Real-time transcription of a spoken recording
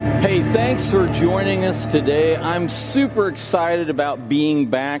Hey, thanks for joining us today. I'm super excited about being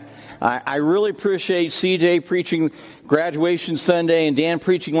back. I really appreciate CJ preaching graduation Sunday and Dan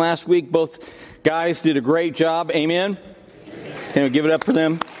preaching last week. Both guys did a great job. Amen? Can we give it up for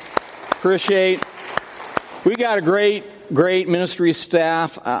them? Appreciate. We got a great ministry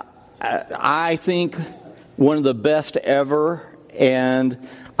staff. I think one of the best ever, and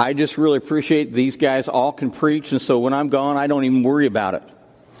I just really appreciate these guys all can preach, and so when I'm gone, I don't even worry about it.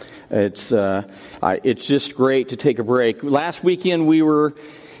 It's just great to take a break. Last weekend we were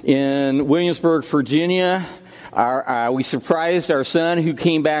in Williamsburg, Virginia. We surprised our son who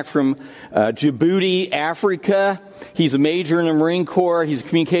came back from Djibouti, Africa. He's a major in the Marine Corps. He's a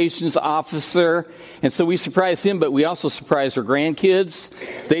communications officer. And so we surprised him, but we also surprised our grandkids.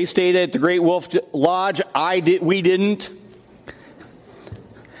 They stayed at the Great Wolf Lodge. We didn't.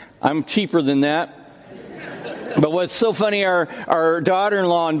 I'm cheaper than that. But what's so funny, our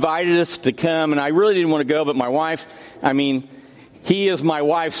daughter-in-law invited us to come, and I really didn't want to go, but my wife, he is my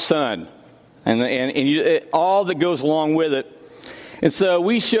wife's son, and all that goes along with it. And so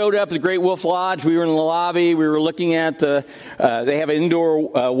we showed up at the Great Wolf Lodge. We were in the lobby. We were looking at they have an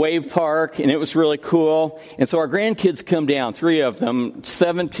indoor wave park, and it was really cool. And so our grandkids come down, 3 of them,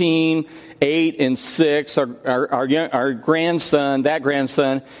 17, 8, and 6. Our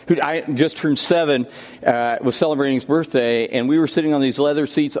grandson, who I just turned 7, was celebrating his birthday, and we were sitting on these leather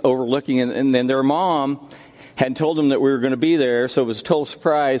seats overlooking, and then their mom hadn't told them that we were going to be there, so it was a total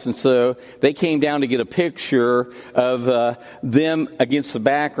surprise. And so they came down to get a picture of them against the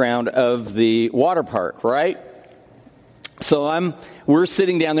background of the water park, right? So we're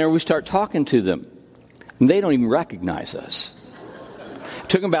sitting down there, we start talking to them, and they don't even recognize us. It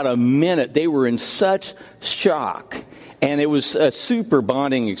took them about a minute. They were in such shock. And it was a super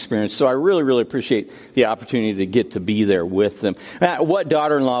bonding experience. So I really, really appreciate the opportunity to get to be there with them. What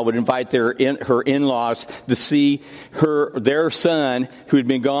daughter-in-law would invite her in-laws to see their son, who had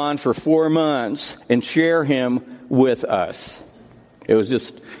been gone for 4 months, and share him with us? It was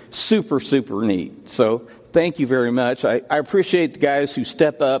just super, super neat. So thank you very much. I appreciate the guys who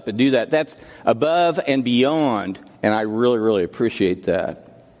step up and do that. That's above and beyond, and I really, really appreciate that.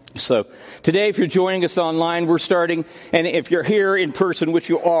 So today, if you're joining us online, we're starting, and if you're here in person, which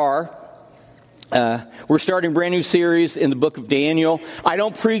you are, we're starting a brand new series in the book of Daniel. I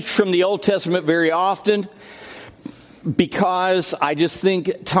don't preach from the Old Testament very often because I just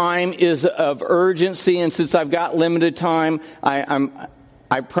think time is of urgency, and since I've got limited time,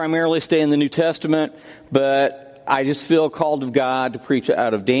 I primarily stay in the New Testament, but I just feel called of God to preach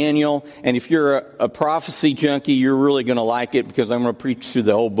out of Daniel. And if you're a prophecy junkie, you're really going to like it because I'm going to preach through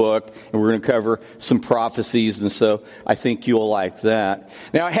the whole book and we're going to cover some prophecies. And so I think you'll like that.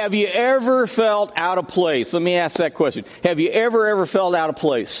 Now, have you ever felt out of place? Let me ask that question. Have you ever felt out of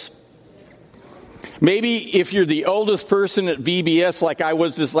place? Maybe if you're the oldest person at VBS like I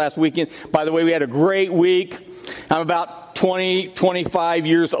was this last weekend. By the way, we had a great week. I'm about 25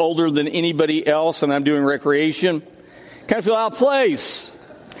 years older than anybody else, and I'm doing recreation. Kind of feel out of place.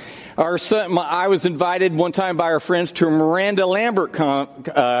 Our son, I was invited one time by our friends to a Miranda Lambert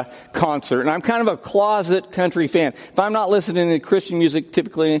concert, and I'm kind of a closet country fan. If I'm not listening to Christian music,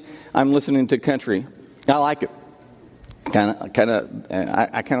 typically I'm listening to country. I like it. I kind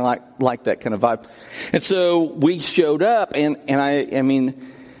of like that kind of vibe. And so we showed up, and I mean,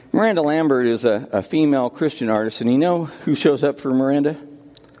 Miranda Lambert is a female Christian artist, and you know who shows up for Miranda?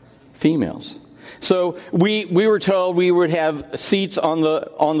 Females. So we were told we would have seats on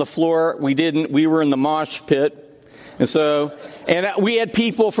the floor. We didn't. We were in the mosh pit, and we had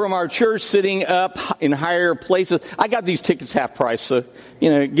people from our church sitting up in higher places. I got these tickets half price, so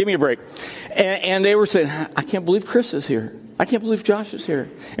give me a break. And they were saying, "I can't believe Chris is here. I can't believe Josh is here."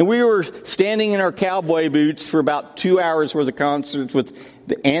 And we were standing in our cowboy boots for about 2 hours worth of concerts with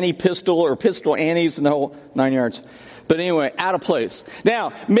the Annie Pistol or Pistol Annies and the whole 9 yards. But anyway, out of place.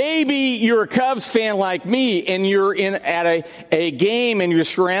 Now, maybe you're a Cubs fan like me and you're at a game and you're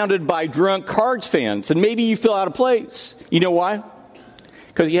surrounded by drunk Cards fans. And maybe you feel out of place. You know why?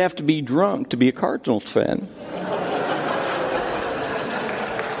 Because you have to be drunk to be a Cardinals fan.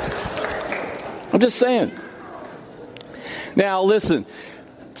 I'm just saying. Now, listen.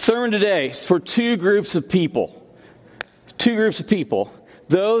 Sermon today is for 2 groups of people. 2 groups of people.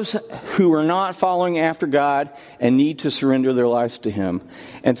 Those who are not following after God and need to surrender their lives to Him.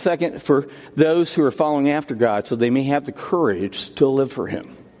 And second, for those who are following after God so they may have the courage to live for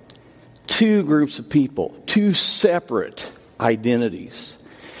Him. 2 groups of people. 2 separate identities.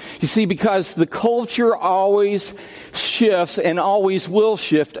 You see, because the culture always shifts and always will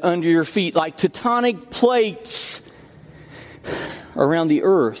shift under your feet like tectonic plates. around the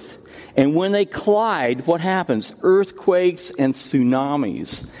earth. And when they collide, what happens? Earthquakes and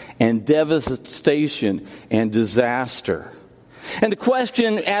tsunamis and devastation and disaster. And the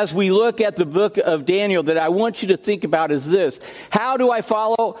question as we look at the book of Daniel that I want you to think about is this: how do I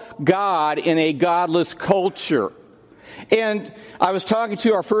follow God in a godless culture? And I was talking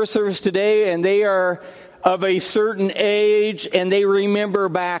to our first service today, and they are of a certain age, and they remember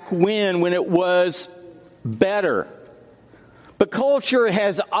back when it was better. But culture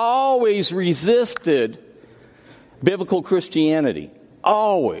has always resisted biblical Christianity.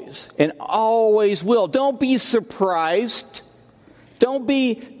 Always. And always will. Don't be surprised. Don't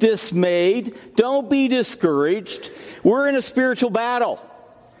be dismayed. Don't be discouraged. We're in a spiritual battle.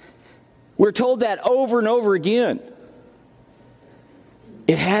 We're told that over and over again.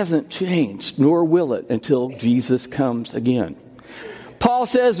 It hasn't changed, nor will it until Jesus comes again. Paul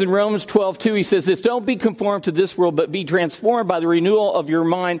says in Romans 12:2, he says this: don't be conformed to this world, but be transformed by the renewal of your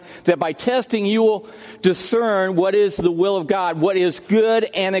mind, that by testing you will discern what is the will of God, what is good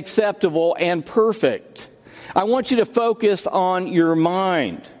and acceptable and perfect. I want you to focus on your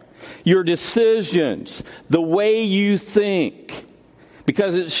mind, your decisions, the way you think,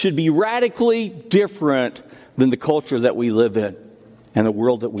 because it should be radically different than the culture that we live in and the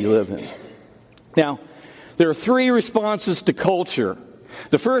world that we live in. Now, there are three responses to culture.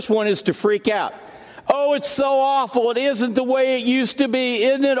 The first one is to freak out. Oh, it's so awful. It isn't the way it used to be.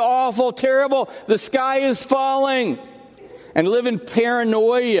 Isn't it awful, terrible? The sky is falling. And live in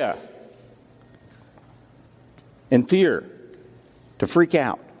paranoia and fear. To freak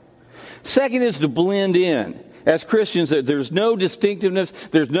out. Second is to blend in. As Christians, there's no distinctiveness,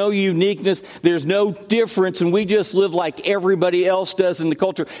 there's no uniqueness, there's no difference, and we just live like everybody else does in the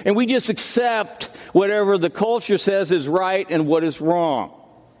culture. And we just accept whatever the culture says is right and what is wrong.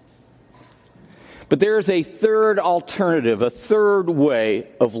 But there is a third alternative, a third way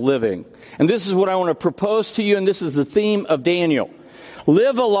of living. And this is what I want to propose to you, and this is the theme of Daniel.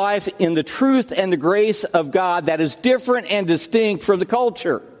 Live a life in the truth and the grace of God that is different and distinct from the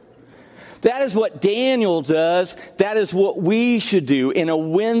culture. That is what Daniel does. That is what we should do in a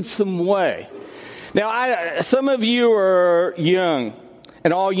winsome way. Now, some of you are young,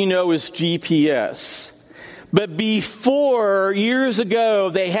 and all you know is GPS. But before, years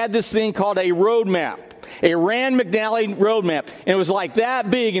ago, they had this thing called a road map. A Rand McNally road map. And it was like that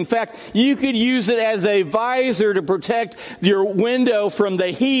big. In fact, you could use it as a visor to protect your window from the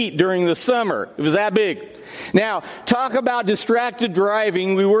heat during the summer. It was that big. Now, talk about distracted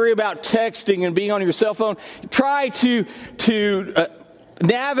driving. We worry about texting and being on your cell phone. Try to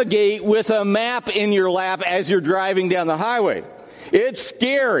navigate with a map in your lap as you're driving down the highway. It's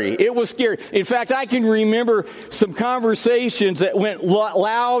scary. It was scary. In fact, I can remember some conversations that went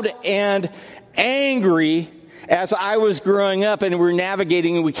loud and angry as I was growing up, and we're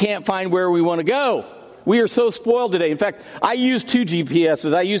navigating and we can't find where we want to go. We are so spoiled today. In fact, I use 2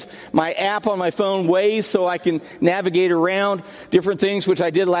 GPSs. I use my app on my phone, Waze, so I can navigate around different things, which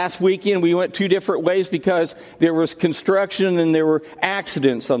I did last weekend. We went 2 different ways because there was construction and there were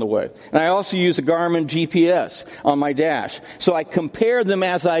accidents on the way. And I also use a Garmin GPS on my dash. So I compare them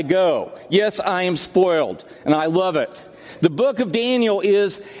as I go. Yes, I am spoiled, and I love it. The book of Daniel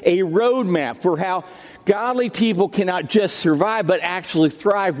is a roadmap for how godly people cannot just survive, but actually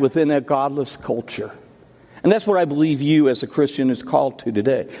thrive within a godless culture. And that's what I believe you as a Christian is called to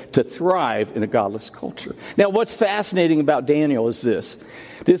today, to thrive in a godless culture. Now, what's fascinating about Daniel is this.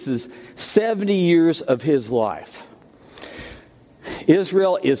 This is 70 years of his life.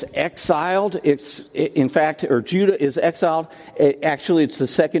 Israel is exiled. Judah is exiled. Actually, it's the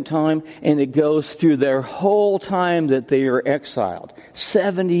second time, and it goes through their whole time that they are exiled.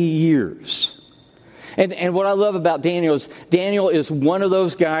 70 years. And what I love about Daniel is one of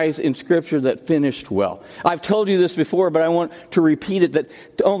those guys in Scripture that finished well. I've told you this before, but I want to repeat it, that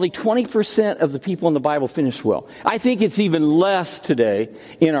only 20% of the people in the Bible finished well. I think it's even less today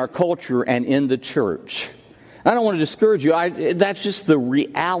in our culture and in the church. I don't want to discourage you. That's just the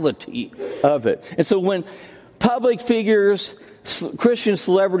reality of it. And so when public figures, Christian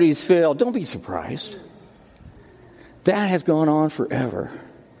celebrities fail, don't be surprised. That has gone on forever.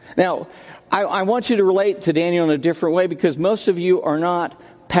 Now, I want you to relate to Daniel in a different way, because most of you are not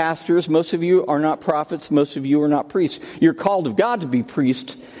pastors, most of you are not prophets, most of you are not priests. You're called of God to be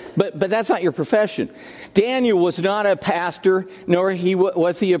priests, but that's not your profession. Daniel was not a pastor, nor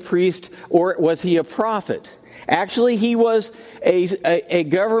was he a priest, or was he a prophet. Actually, he was a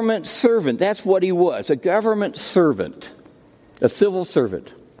government servant. That's what he was, a government servant, a civil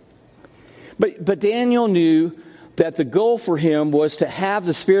servant. But Daniel knew that the goal for him was to have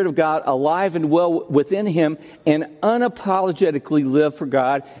the Spirit of God alive and well within him and unapologetically live for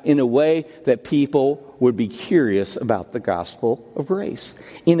God in a way that people would be curious about the gospel of grace.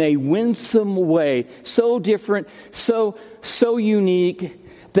 In a winsome way, so different, so unique,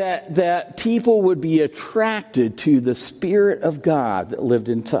 that people would be attracted to the Spirit of God that lived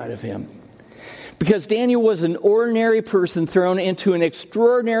inside of him. Because Daniel was an ordinary person thrown into an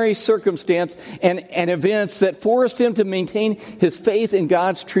extraordinary circumstance and events that forced him to maintain his faith in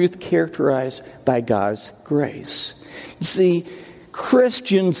God's truth, characterized by God's grace. You see,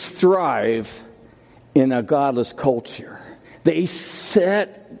 Christians thrive in a godless culture. They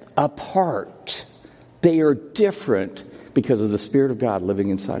set apart. They are different because of the Spirit of God living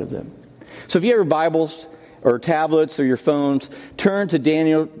inside of them. So if you have your Bibles or tablets or your phones, turn to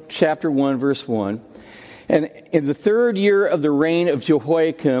Daniel chapter 1, verse 1. And in the 3rd year of the reign of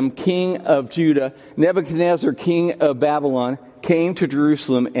Jehoiakim, king of Judah, Nebuchadnezzar, king of Babylon, came to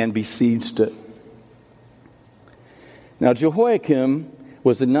Jerusalem and besieged it. Now Jehoiakim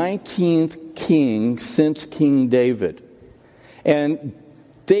was the 19th king since King David. And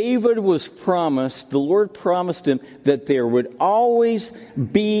David was promised, the Lord promised him that there would always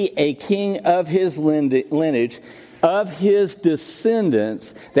be a king of his lineage, of his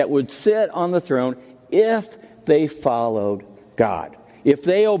descendants, that would sit on the throne if they followed God. If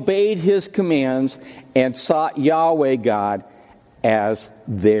they obeyed his commands and sought Yahweh God as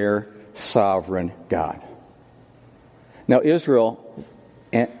their sovereign God. Now Israel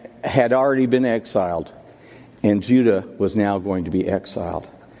had already been exiled, and Judah was now going to be exiled.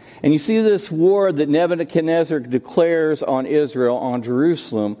 And you see, this war that Nebuchadnezzar declares on Israel, on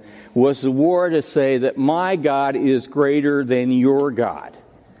Jerusalem, was the war to say that my God is greater than your God.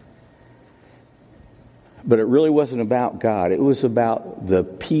 But it really wasn't about God. It was about the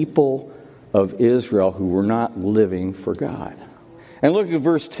people of Israel who were not living for God. And look at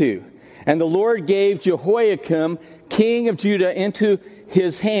verse 2. And the Lord gave Jehoiakim, king of Judah, into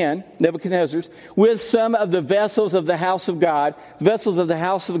his hand, Nebuchadnezzar's, with some of the vessels of the house of God. The vessels of the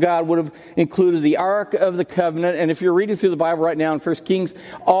house of God would have included the Ark of the Covenant. And if you're reading through the Bible right now in 1 Kings,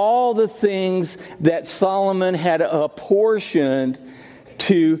 all the things that Solomon had apportioned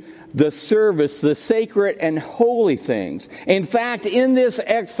to the service, the sacred and holy things. In fact, in this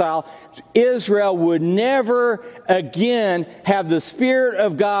exile, Israel would never again have the Spirit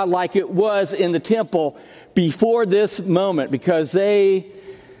of God like it was in the temple before this moment, because they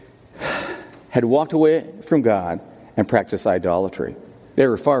had walked away from God and practiced idolatry. They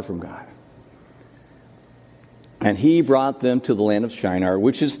were far from God. And he brought them to the land of Shinar,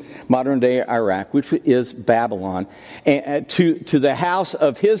 which is modern-day Iraq, which is Babylon, and to the house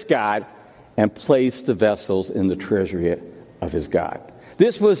of his God, and placed the vessels in the treasury of his God.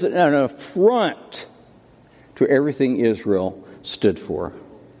 This was an affront to everything Israel stood for.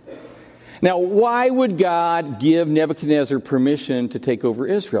 Now, why would God give Nebuchadnezzar permission to take over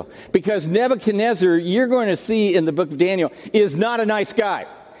Israel? Because Nebuchadnezzar, you're going to see in the book of Daniel, is not a nice guy.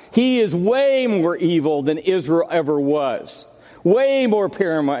 He is way more evil than Israel ever was. Way more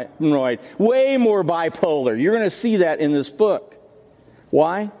paranoid. Way more bipolar. You're going to see that in this book.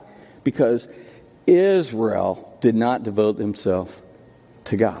 Why? Because Israel did not devote themselves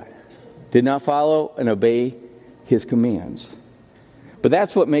to God. Did not follow and obey his commands. But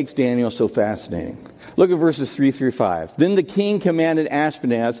that's what makes Daniel so fascinating. Look at verses 3 through 5. Then the king commanded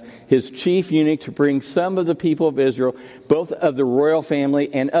Ashpenaz, his chief eunuch, to bring some of the people of Israel, both of the royal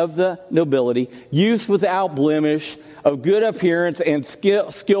family and of the nobility, youths without blemish, of good appearance, and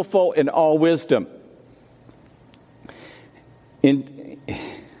skillful in all wisdom.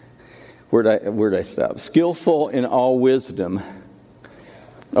 Where'd I stop? Skillful in all wisdom.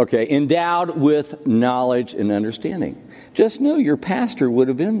 Okay, endowed with knowledge and understanding. Just know your pastor would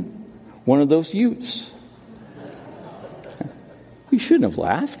have been one of those youths. You shouldn't have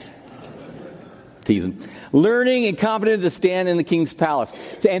laughed. Teasing. Learning and competent to stand in the king's palace,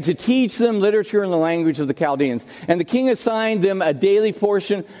 and to teach them literature and the language of the Chaldeans. And the king assigned them a daily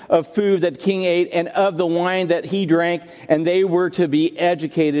portion of food that the king ate, and of the wine that he drank, and they were to be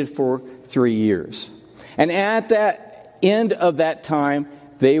educated for 3 years. And at that end of that time,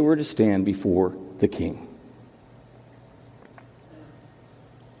 they were to stand before the king.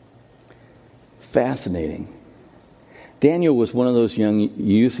 Fascinating. Daniel was one of those young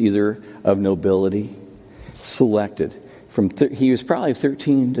youths, either of nobility, selected. He was probably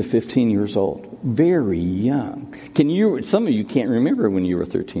 13 to 15 years old. Very young. Some of you can't remember when you were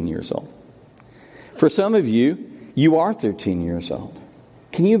 13 years old. For some of you, you are 13 years old.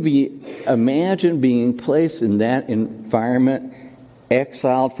 Can you imagine being placed in that environment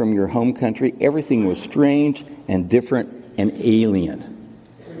exiled from your home country. Everything was strange and different and alien.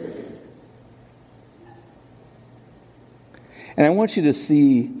 And I want you to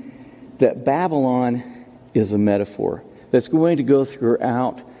see that Babylon is a metaphor that's going to go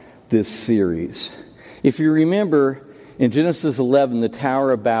throughout this series. If you remember in Genesis 11, the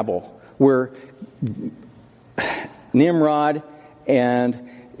Tower of Babel, where Nimrod and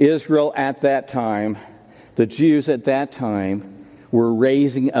Israel at that time, the Jews at that time, were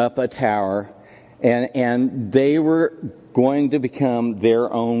raising up a tower, and they were going to become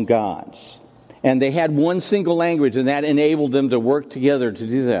their own gods. And they had one single language, and that enabled them to work together to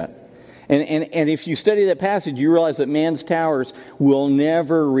do that. And if you study that passage, you realize that man's towers will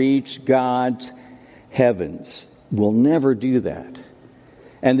never reach God's heavens. Will never do that.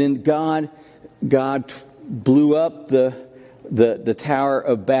 And then God blew up the Tower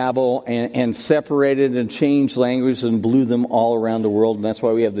of Babel and separated and changed languages and blew them all around the world. And that's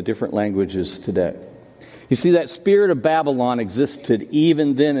why we have the different languages today. You see, that spirit of Babylon existed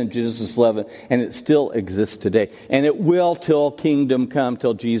even then in Genesis 11, and it still exists today. And it will till kingdom come,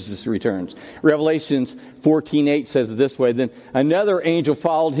 till Jesus returns. Revelations 14:8 says it this way, Then another angel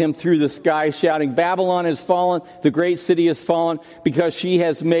followed him through the sky, shouting, Babylon is fallen, the great city is fallen, because she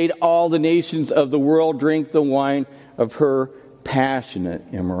has made all the nations of the world drink the wine of her passionate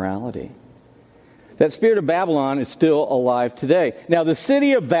immorality. That spirit of Babylon is still alive today. Now, the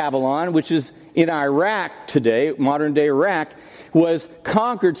city of Babylon, which is in Iraq today, modern day Iraq, was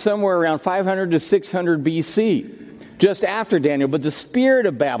conquered somewhere around 500 to 600 BC, just after Daniel. But the spirit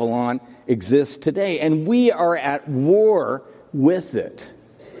of Babylon exists today, and we are at war with it.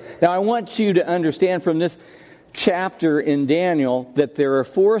 Now, I want you to understand from this chapter in Daniel that there are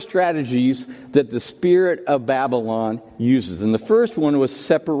 4 strategies that the spirit of Babylon uses. And the first one was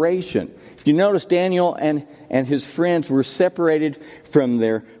separation. If you notice, Daniel and his friends were separated from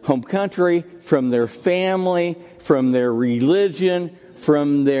their home country, from their family, from their religion,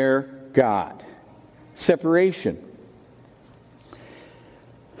 from their God. Separation.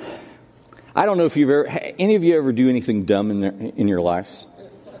 I don't know if any of you ever do anything dumb in your lives.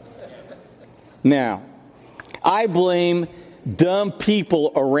 Now, I blame dumb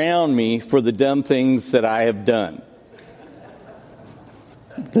people around me for the dumb things that I have done.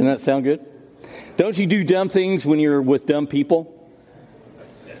 Doesn't that sound good? Don't you do dumb things when you're with dumb people?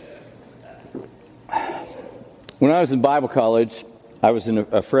 When I was in Bible college, I was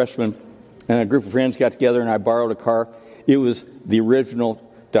a freshman, and a group of friends got together, and I borrowed a car. It was the original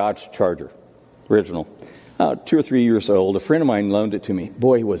Dodge Charger. Original. 2 or 3 years old. A friend of mine loaned it to me.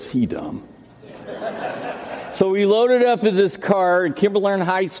 Boy, was he dumb. So we loaded up in this car in Kimberlin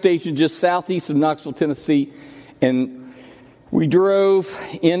Heights Station, just southeast of Knoxville, Tennessee, and we drove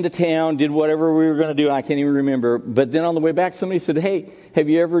into town, did whatever we were going to do. I can't even remember. But then on the way back, somebody said, Hey, have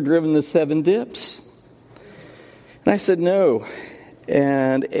you ever driven the 7 Dips? And I said, no.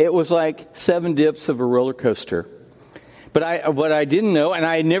 And it was like 7 dips of a roller coaster. But what I didn't know, and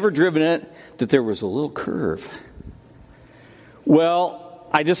I had never driven it, that there was a little curve. Well,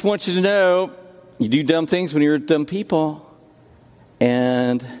 I just want you to know, you do dumb things when you're with dumb people.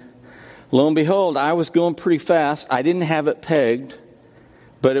 And lo and behold, I was going pretty fast. I didn't have it pegged,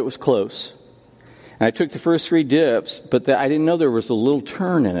 but it was close. And I took the first 3 dips, but I didn't know there was a little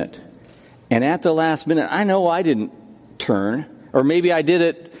turn in it. And at the last minute, I know I didn't turn, or maybe I did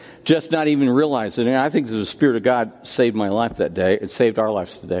it just not even realize it. And I think the Spirit of God saved my life that day. It saved our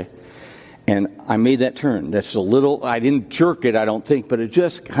lives today. And I made that turn. That's a little, I didn't jerk it, I don't think, but it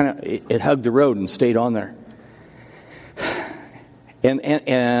just kind of, it hugged the road and stayed on there.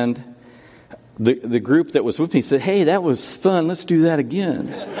 And the group that was with me said, hey, that was fun, let's do that again.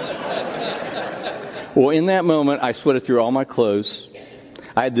 Well, in that moment, I sweated through all my clothes.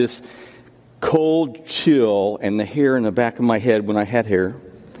 I had this cold chill and the hair in the back of my head, when I had hair,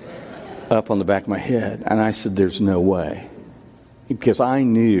 up on the back of my head. And I said, there's no way. Because I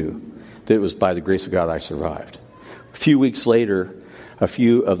knew that it was by the grace of God I survived. A few weeks later, a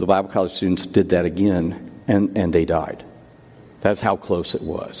few of the Bible college students did that again, and they died. That's how close it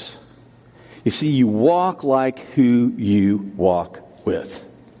was. You see, you walk like who you walk with.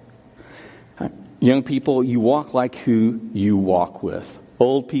 Young people, you walk like who you walk with.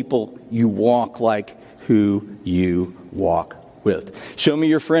 Old people, you walk like who you walk with. Show me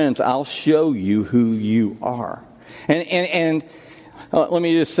your friends, I'll show you who you are. And let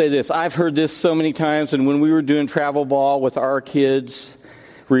me just say this. I've heard this so many times, and when we were doing travel ball with our kids,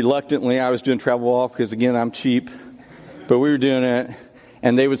 reluctantly, I was doing travel ball because, again, I'm cheap, but we were doing it,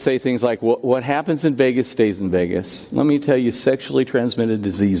 and they would say things like, what happens in Vegas stays in Vegas. Let me tell you, sexually transmitted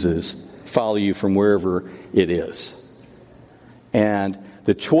diseases follow you from wherever it is. And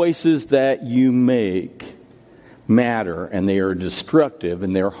the choices that you make matter, and they are destructive,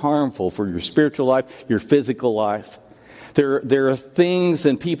 and they're harmful for your spiritual life, your physical life. There are things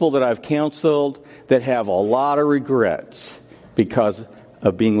and people that I've counseled that have a lot of regrets because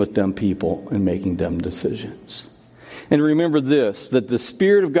of being with dumb people and making dumb decisions. And remember this, that the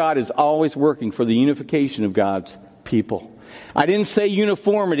Spirit of God is always working for the unification of God's people. I didn't say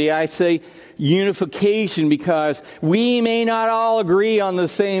uniformity, I say unification, because we may not all agree on the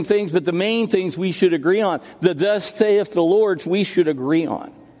same things, but the main things we should agree on, the thus saith the Lord, we should agree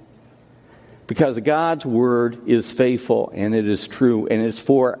on. Because God's word is faithful and it is true and it's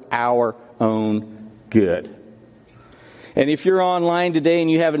for our own good. And if you're online today and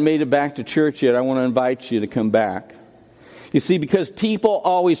you haven't made it back to church yet, I want to invite you to come back. You see, because people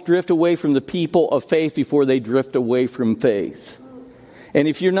always drift away from the people of faith before they drift away from faith. And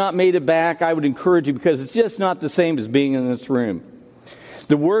if you're not made it back, I would encourage you, because it's just not the same as being in this room.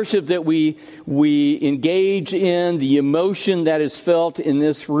 The worship that we engage in, the emotion that is felt in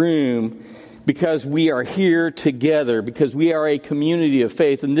this room, because we are here together, because we are a community of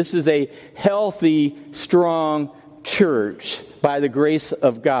faith, and this is a healthy, strong church by the grace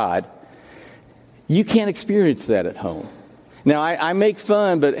of God. You can't experience that at home. Now, I make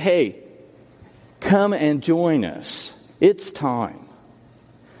fun, but hey, come and join us. It's time.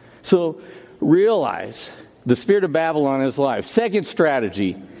 So realize the spirit of Babylon is life. Second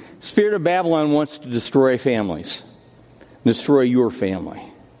strategy, spirit of Babylon wants to destroy families, destroy your family.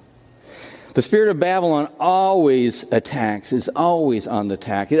 The spirit of Babylon always attacks, is always on the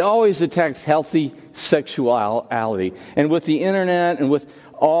attack. It always attacks healthy sexuality. And with the internet and with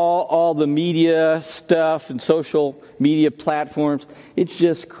all the media stuff and social media platforms, it's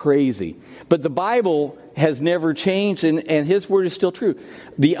just crazy. But the Bible has never changed, and His word is still true.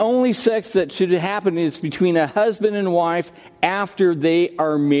 The only sex that should happen is between a husband and wife after they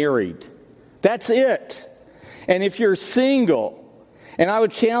are married. That's it. And if you're single, and I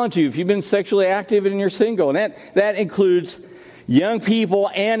would challenge you, if you've been sexually active and you're single, and that includes young people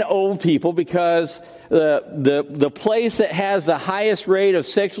and old people, because the place that has the highest rate of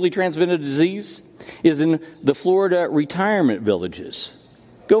sexually transmitted disease is in the Florida retirement villages.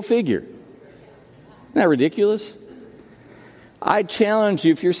 Go figure. Isn't that ridiculous? I challenge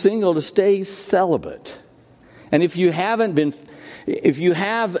you, if you're single, to stay celibate. And if you have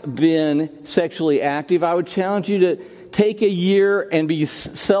been sexually active, I would challenge you to take a year and be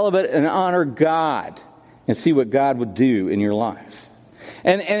celibate and honor God and see what God would do in your life.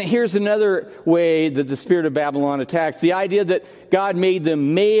 And here's another way that the spirit of Babylon attacks. The idea that God made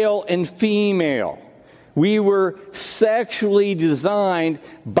them male and female. We were sexually designed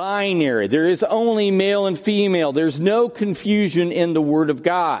binary. There is only male and female. There's no confusion in the Word of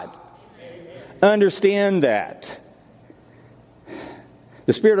God. Understand that.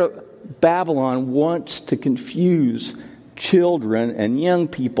 The spirit of Babylon wants to confuse children and young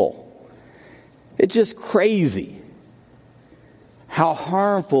people. It's just crazy how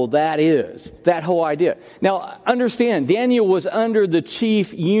harmful that is, that whole idea. Now, understand, Daniel was under the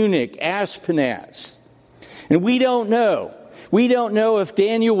chief eunuch, Ashpenaz. And we don't know. We don't know if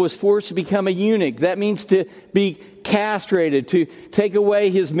Daniel was forced to become a eunuch. That means to be castrated, to take away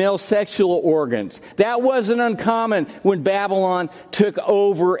his male sexual organs. That wasn't uncommon when Babylon took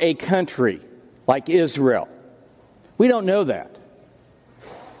over a country like Israel. We don't know that.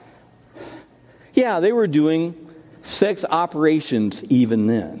 Yeah, they were doing sex operations even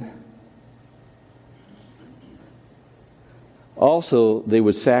then. Also, they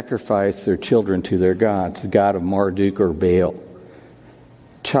would sacrifice their children to their gods, the god of Marduk or Baal.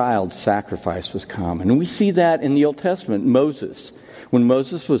 Child sacrifice was common. And we see that in the Old Testament. Moses, when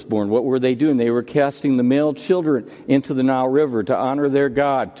Moses was born, what were they doing? They were casting the male children into the Nile River to honor their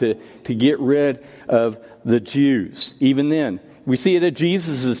God, to get rid of the Jews. Even then, we see it at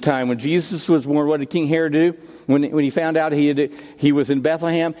Jesus' time. When Jesus was born, what did King Herod do? When he found out he was in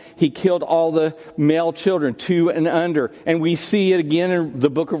Bethlehem, he killed all the male children, 2 and under. And we see it again in the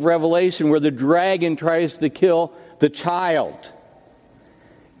book of Revelation, where the dragon tries to kill the child.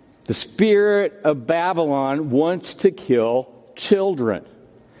 The spirit of Babylon wants to kill children.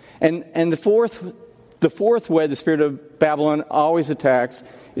 And the fourth way the spirit of Babylon always attacks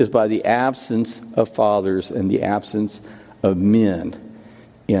is by the absence of fathers and the absence of men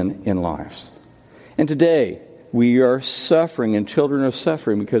in lives. And today, we are suffering, and children are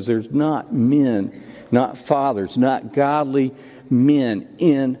suffering because there's not men, not fathers, not godly men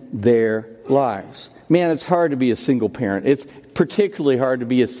in their lives. Man, it's hard to be a single parent. It's particularly hard to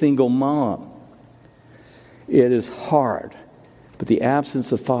be a single mom. It is hard. But the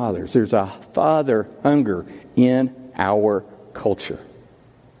absence of fathers, there's a father hunger in our culture.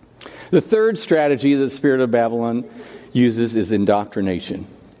 The third strategy that the spirit of Babylon uses is indoctrination.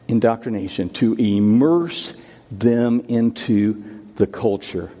 Indoctrination, to immerse them into the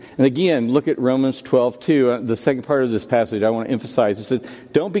culture. And again, look at Romans 12:2. The second part of this passage I want to emphasize. It says,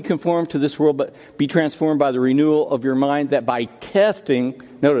 don't be conformed to this world, but be transformed by the renewal of your mind, that by testing,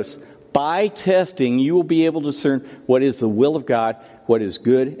 notice, by testing, you will be able to discern what is the will of God, what is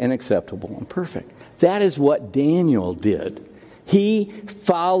good and acceptable and perfect. That is what Daniel did. He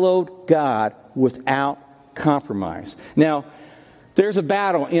followed God without compromise. Now, there's a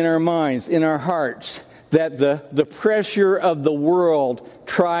battle in our minds, in our hearts, that the pressure of the world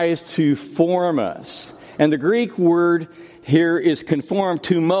tries to form us. And the Greek word here is conform,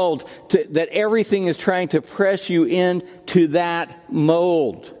 to mold, that everything is trying to press you into that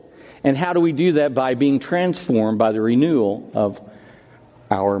mold. And how do we do that? By being transformed by the renewal of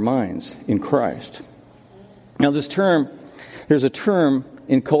our minds in Christ. Now there's a term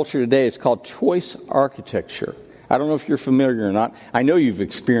in culture today, it's called choice architecture. I don't know if you're familiar or not. I know you've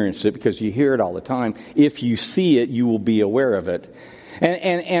experienced it because you hear it all the time. If you see it, you will be aware of it.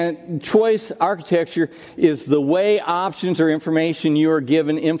 And choice architecture is the way options or information you are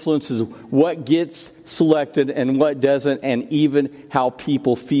given influences what gets selected and what doesn't, and even how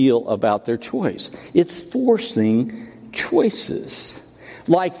people feel about their choice. It's forcing choices.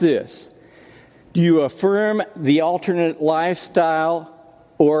 Like this. Do you affirm the alternate lifestyle,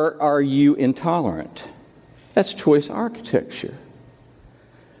 or are you intolerant? That's choice architecture.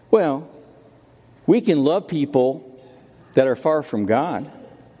 Well, we can love people that are far from God,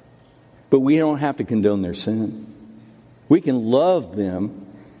 but we don't have to condone their sin. We can love them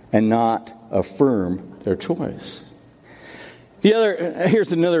and not affirm their choice.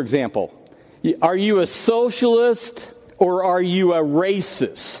 Here's another example. Are you a socialist or are you a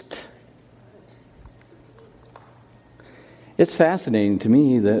racist? It's fascinating to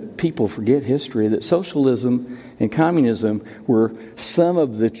me that people forget history, that socialism and communism were some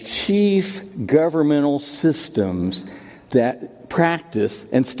of the chief governmental systems that practice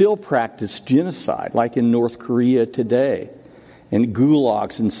and still practice genocide, like in North Korea today, and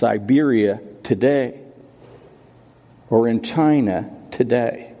gulags in Siberia today, or in China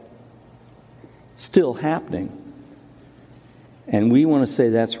today. Still happening. And we want to say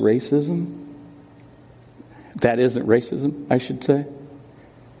that's racism? That isn't racism, I should say.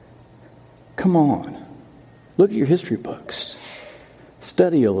 Come on. Look at your history books.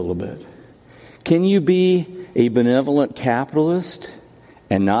 Study a little bit. Can you be a benevolent capitalist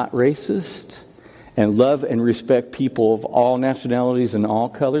and not racist? And love and respect people of all nationalities and all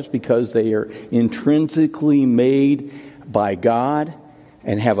colors because they are intrinsically made by God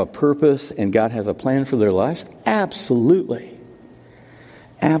and have a purpose and God has a plan for their lives? Absolutely.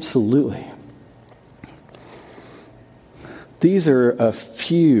 Absolutely. These are a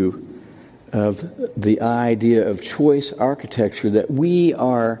few of the idea of choice architecture that we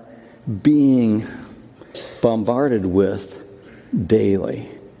are being bombarded with daily.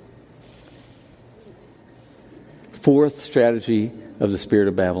 Fourth strategy of the spirit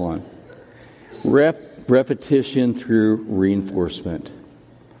of Babylon. Repetition through reinforcement.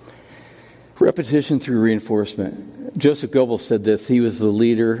 Repetition through reinforcement. Joseph Goebbels said this. He was the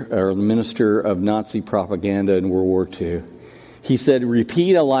leader or the minister of Nazi propaganda in World War II. He said,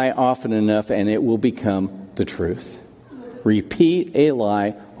 repeat a lie often enough and it will become the truth. Repeat a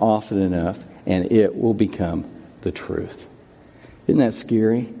lie often enough and it will become the truth. Isn't that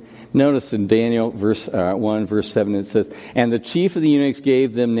scary? Notice in Daniel 1, verse 7, it says, and the chief of the eunuchs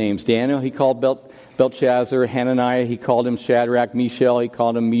gave them names. Daniel, he called Belshazzar. Hananiah, he called him Shadrach. Mishael, he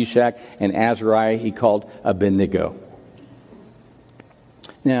called him Meshach. And Azariah, he called Abednego.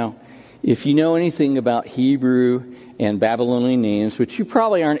 Now, if you know anything about Hebrew and Babylonian names, which you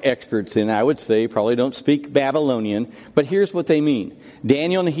probably aren't experts in, I would say, probably don't speak Babylonian, but here's what they mean.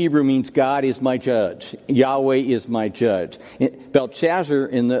 Daniel in the Hebrew means God is my judge. Yahweh is my judge. Belshazzar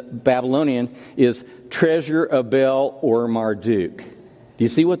in the Babylonian is treasure of Bel or Marduk. Do you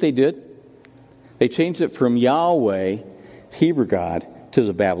see what they did? They changed it from Yahweh, Hebrew God, to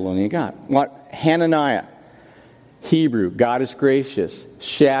the Babylonian God. What? Hananiah, Hebrew, God is gracious.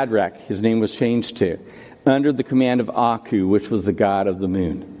 Shadrach, his name was changed to, under the command of Aku, which was the god of the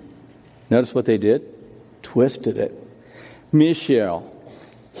moon. Notice what they did? Twisted it. Mishael,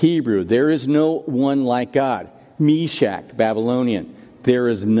 Hebrew, there is no one like God. Meshach, Babylonian, there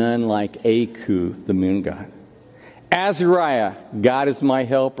is none like Aku, the moon god. Azariah, God is my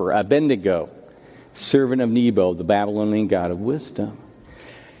helper. Abednego, servant of Nebo, the Babylonian god of wisdom.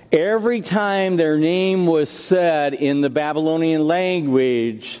 Every time their name was said in the Babylonian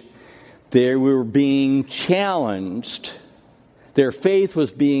language, they were being challenged Their faith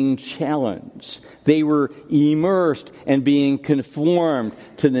was being challenged. They were immersed and being conformed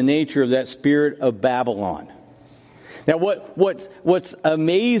to the nature of that spirit of Babylon. Now, what's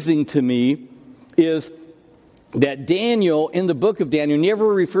amazing to me is that Daniel, in the book of Daniel, never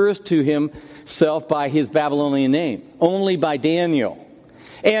refers to himself by his Babylonian name, only by Daniel.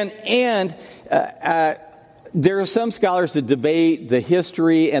 And there are some scholars that debate the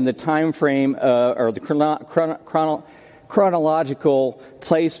history and the time frame or the chronological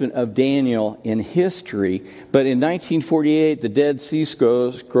placement of Daniel in history. But in 1948, the Dead Sea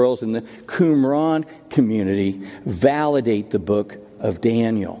Scrolls in the Qumran community validate the book of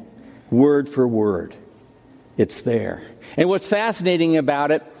Daniel, word for word. It's there. And what's fascinating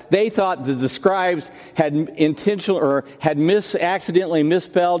about it, they thought that the scribes had accidentally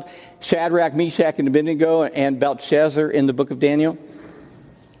misspelled Shadrach, Meshach, and Abednego and Belshazzar in the book of Daniel.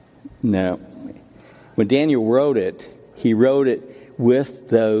 No. When Daniel wrote it, he wrote it with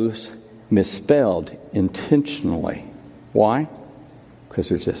those misspelled intentionally. Why? Because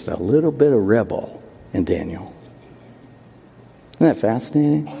there's just a little bit of rebel in Daniel. Isn't that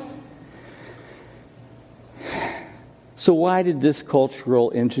fascinating? So why did this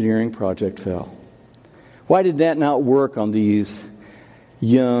cultural engineering project fail? Why did that not work on these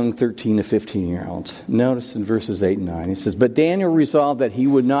young 13 to 15-year-olds? Notice in verses 8 and 9, he says, "But Daniel resolved that he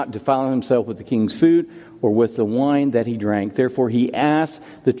would not defile himself with the king's food or with the wine that he drank. Therefore he asked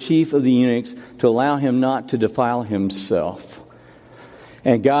the chief of the eunuchs to allow him not to defile himself.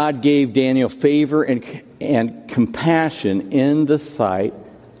 And God gave Daniel favor and compassion in the sight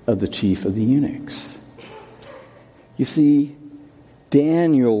of the chief of the eunuchs." You see,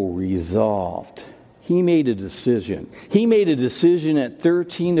 Daniel resolved. He made a decision. He made a decision at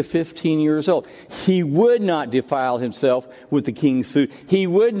 13 to 15 years old. He would not defile himself with the king's food. He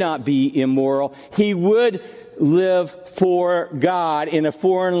would not be immoral. He would live for God in a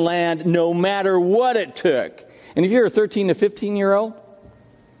foreign land no matter what it took. And if you're a 13 to 15-year-old,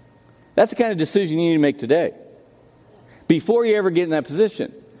 that's the kind of decision you need to make today, before you ever get in that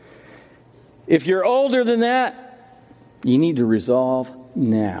position. If you're older than that, you need to resolve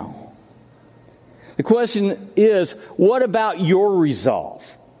now. The question is, what about your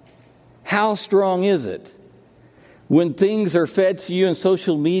resolve? How strong is it? When things are fed to you in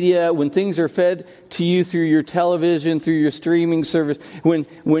social media, when things are fed to you through your television, through your streaming service,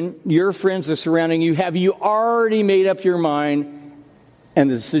 when your friends are surrounding you, have you already made up your mind and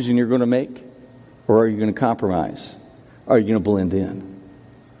the decision you're going to make? Or are you going to compromise? Are you going to blend in?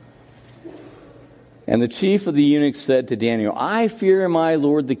 And the chief of the eunuchs said to Daniel, "I fear my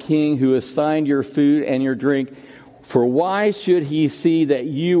lord the king, who assigned your food and your drink. For why should he see that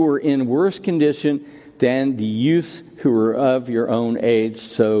you were in worse condition than the youths who were of your own age,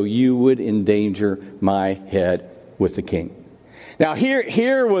 so you would endanger my head with the king?" Now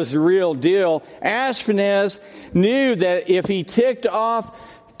here was the real deal. Ashpenaz knew that if he ticked off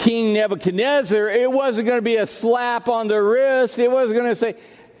King Nebuchadnezzar, it wasn't going to be a slap on the wrist. It wasn't going to say,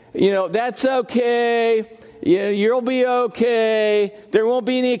 that's okay. You'll be okay. There won't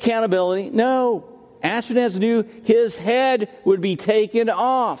be any accountability. No. Ashpenaz knew his head would be taken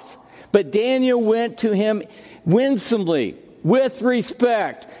off. But Daniel went to him winsomely, with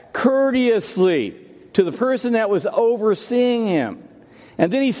respect, courteously, to the person that was overseeing him. And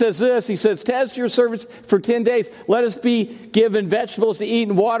then he says this, he says, "Test your servants for 10 days. Let us be given vegetables to eat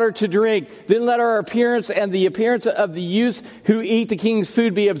and water to drink. Then let our appearance and the appearance of the youths who eat the king's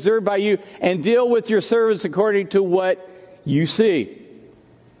food be observed by you, and deal with your servants according to what you see."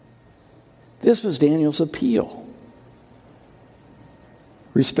 This was Daniel's appeal.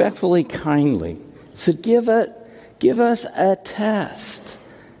 Respectfully, kindly, said, give us a test.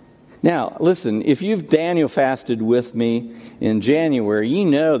 Now, listen, if you've Daniel fasted with me in January, you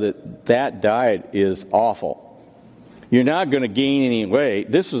know that diet is awful. You're not going to gain any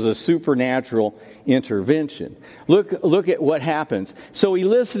weight. This was a supernatural intervention. Look at what happens. So he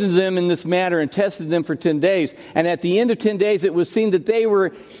listened to them in this matter and tested them for 10 days. And at the end of 10 days, it was seen that they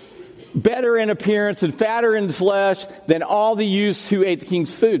were better in appearance and fatter in flesh than all the youths who ate the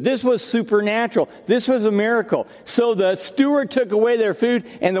king's food. This was supernatural. This was a miracle. So the steward took away their food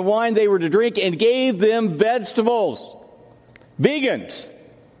and the wine they were to drink and gave them vegetables. Vegans.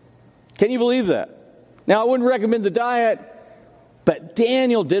 Can you believe that? Now, I wouldn't recommend the diet, but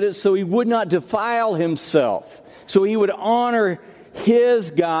Daniel did it so he would not defile himself. So he would honor his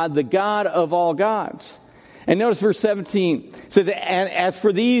God, the God of all gods. And notice verse 17. It says, "And as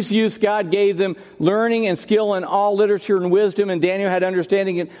for these youths, God gave them learning and skill in all literature and wisdom, and Daniel had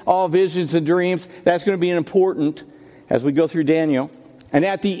understanding in all visions and dreams." That's going to be important as we go through Daniel. And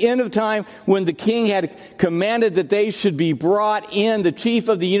at the end of time, when the king had commanded that they should be brought in, the chief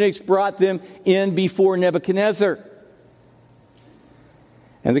of the eunuchs brought them in before Nebuchadnezzar.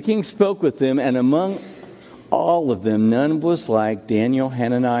 And the king spoke with them, and among all of them, none was like Daniel,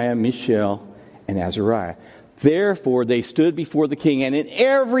 Hananiah, Mishael, and Azariah. Therefore, they stood before the king, and in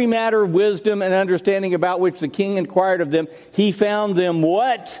every matter of wisdom and understanding about which the king inquired of them, he found them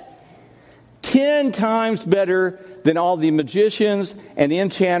what? 10 times better than all the magicians and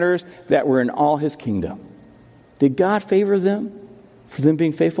enchanters that were in all his kingdom. Did God favor them for them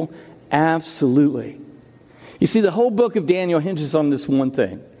being faithful? Absolutely. You see, the whole book of Daniel hinges on this one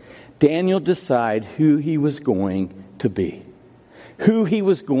thing. Daniel decided who he was going to be, who he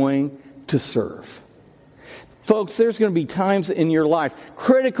was going to serve. Folks, there's going to be times in your life,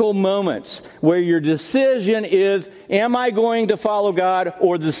 critical moments, where your decision is, am I going to follow God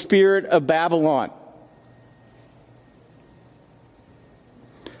or the spirit of Babylon?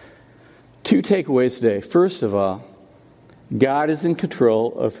 2 takeaways today. First of all, God is in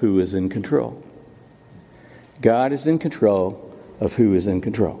control of who is in control. God is in control of who is in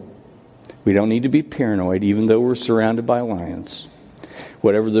control. We don't need to be paranoid, even though we're surrounded by lions.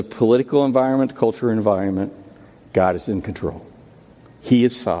 Whatever the political environment, cultural environment, God is in control. He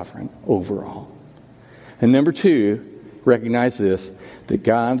is sovereign over all. And number 2, recognize this, that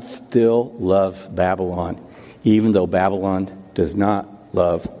God still loves Babylon, even though Babylon does not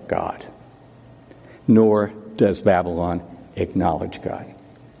love God. Nor does Babylon acknowledge God.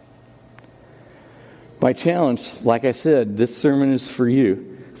 My challenge, like I said, this sermon is for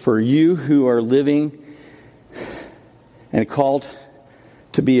you. For you who are living and called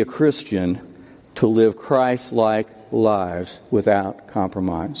to be a Christian, to live Christ-like lives without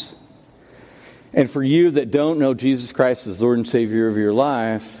compromise. And for you that don't know Jesus Christ as Lord and Savior of your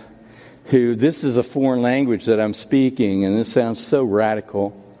life, who this is a foreign language that I'm speaking, and this sounds so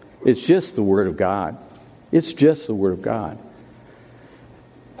radical, it's just the Word of God. It's just the Word of God.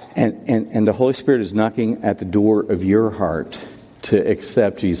 And the Holy Spirit is knocking at the door of your heart to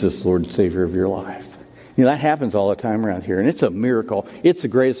accept Jesus, Lord and Savior of your life. You know, that happens all the time around here, and it's a miracle. It's the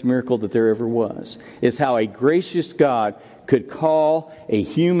greatest miracle that there ever was. It's how a gracious God could call a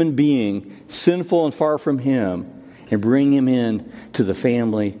human being, sinful and far from Him, and bring him in to the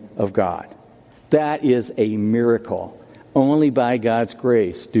family of God. That is a miracle. Only by God's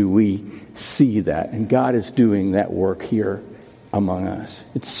grace do we see that, and God is doing that work here among us.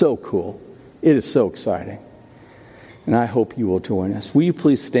 It's so cool. It is so exciting. And I hope you will join us. Will you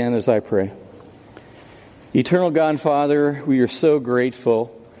please stand as I pray? Eternal God and Father, we are so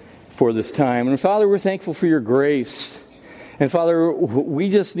grateful for this time. And Father, we're thankful for your grace. And Father, we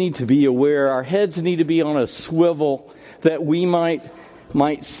just need to be aware. Our heads need to be on a swivel that we might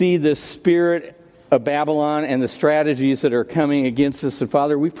see the spirit of Babylon and the strategies that are coming against us. And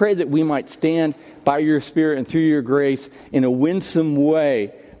Father, we pray that we might stand by your Spirit and through your grace in a winsome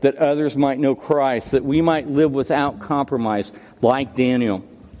way, that others might know Christ, that we might live without compromise like Daniel.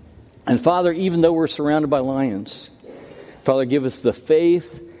 And Father, even though we're surrounded by lions, Father, give us the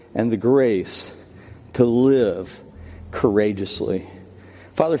faith and the grace to live courageously.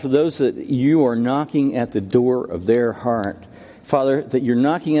 Father, for those that you are knocking at the door of their heart, Father, that you're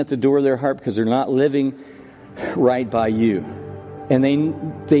knocking at the door of their heart because they're not living right by you. And they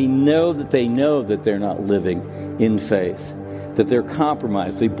know that they're not living in faith, that they're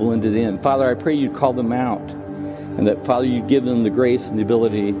compromised, they blended in. Father, I pray you'd call them out, and that, Father, you'd give them the grace and the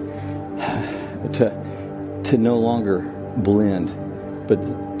ability to no longer blend, but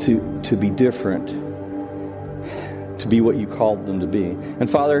to be different, to be what you called them to be. And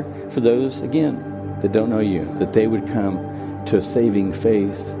Father, for those, again, that don't know you, that they would come to a saving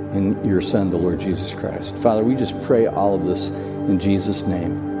faith in your Son, the Lord Jesus Christ. Father, we just pray all of this in Jesus'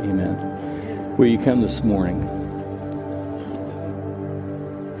 name. Amen. Will you come this morning?